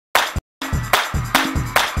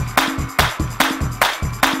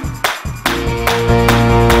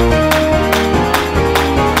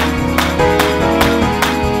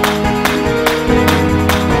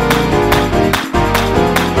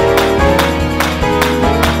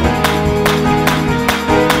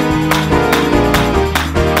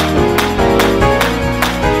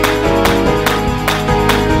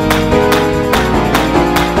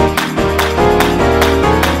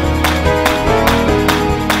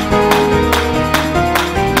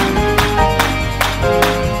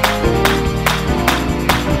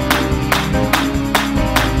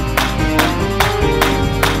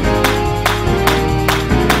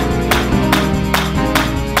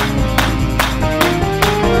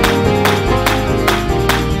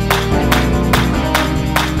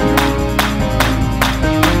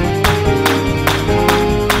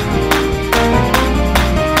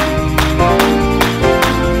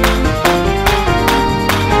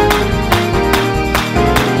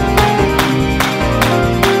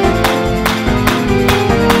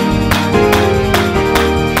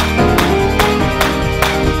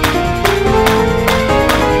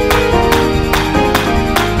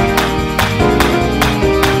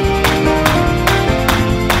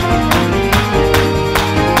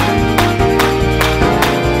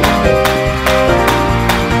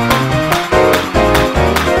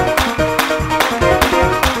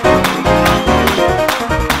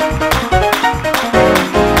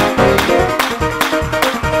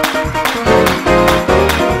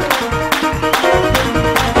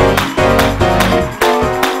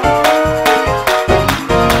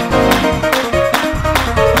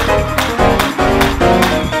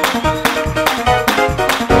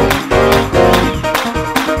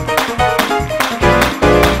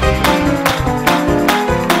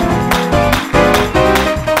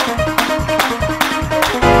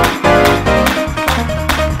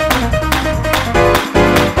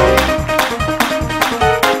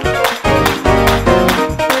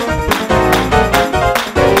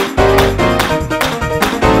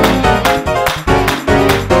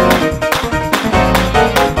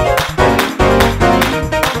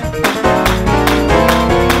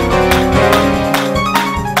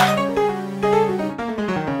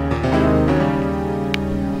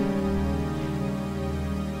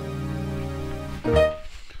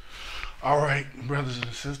brothers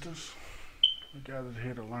and sisters. We gathered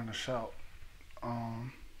here to learn to shout.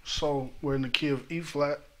 So we're in the key of E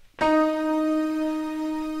flat. The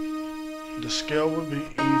scale would be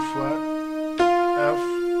E flat, F,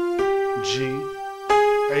 G,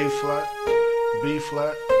 A flat, B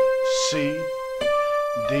flat, C,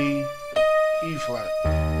 D, E flat.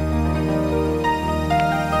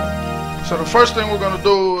 So the first thing we're gonna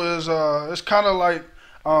do is it's kind of like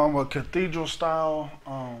a cathedral style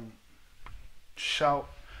shout.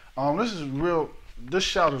 This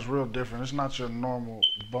shout is real different. It's not your normal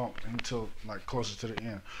bump until like closer to the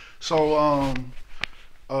end. So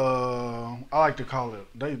I like to call it,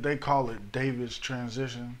 they call it David's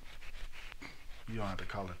transition. You don't have to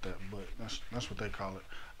call it that, but that's what they call it.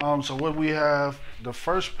 So what we have, the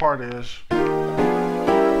first part is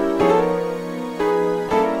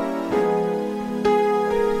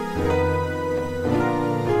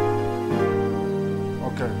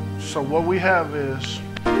okay. So what we have is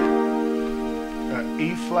an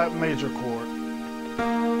E flat major chord,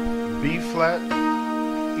 B flat,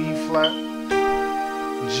 E flat,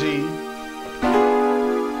 G.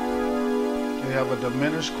 We have a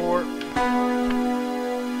diminished chord,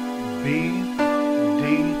 B, D,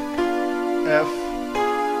 F,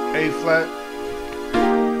 A flat.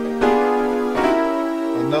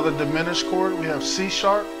 Another diminished chord, we have C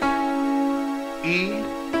sharp, E,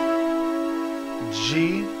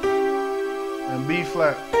 G, and B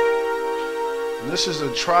flat. And this is a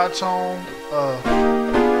tritone.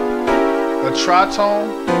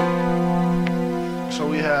 So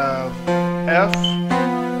we have F,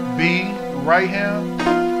 B, right hand,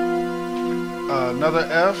 another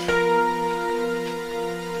F,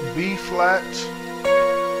 B flat,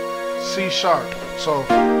 C sharp. So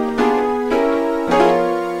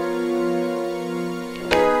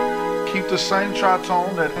keep the same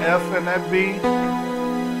tritone, that F and that B.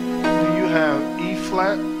 Then you have E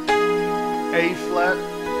flat, A flat,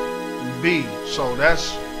 B. So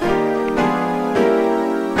that's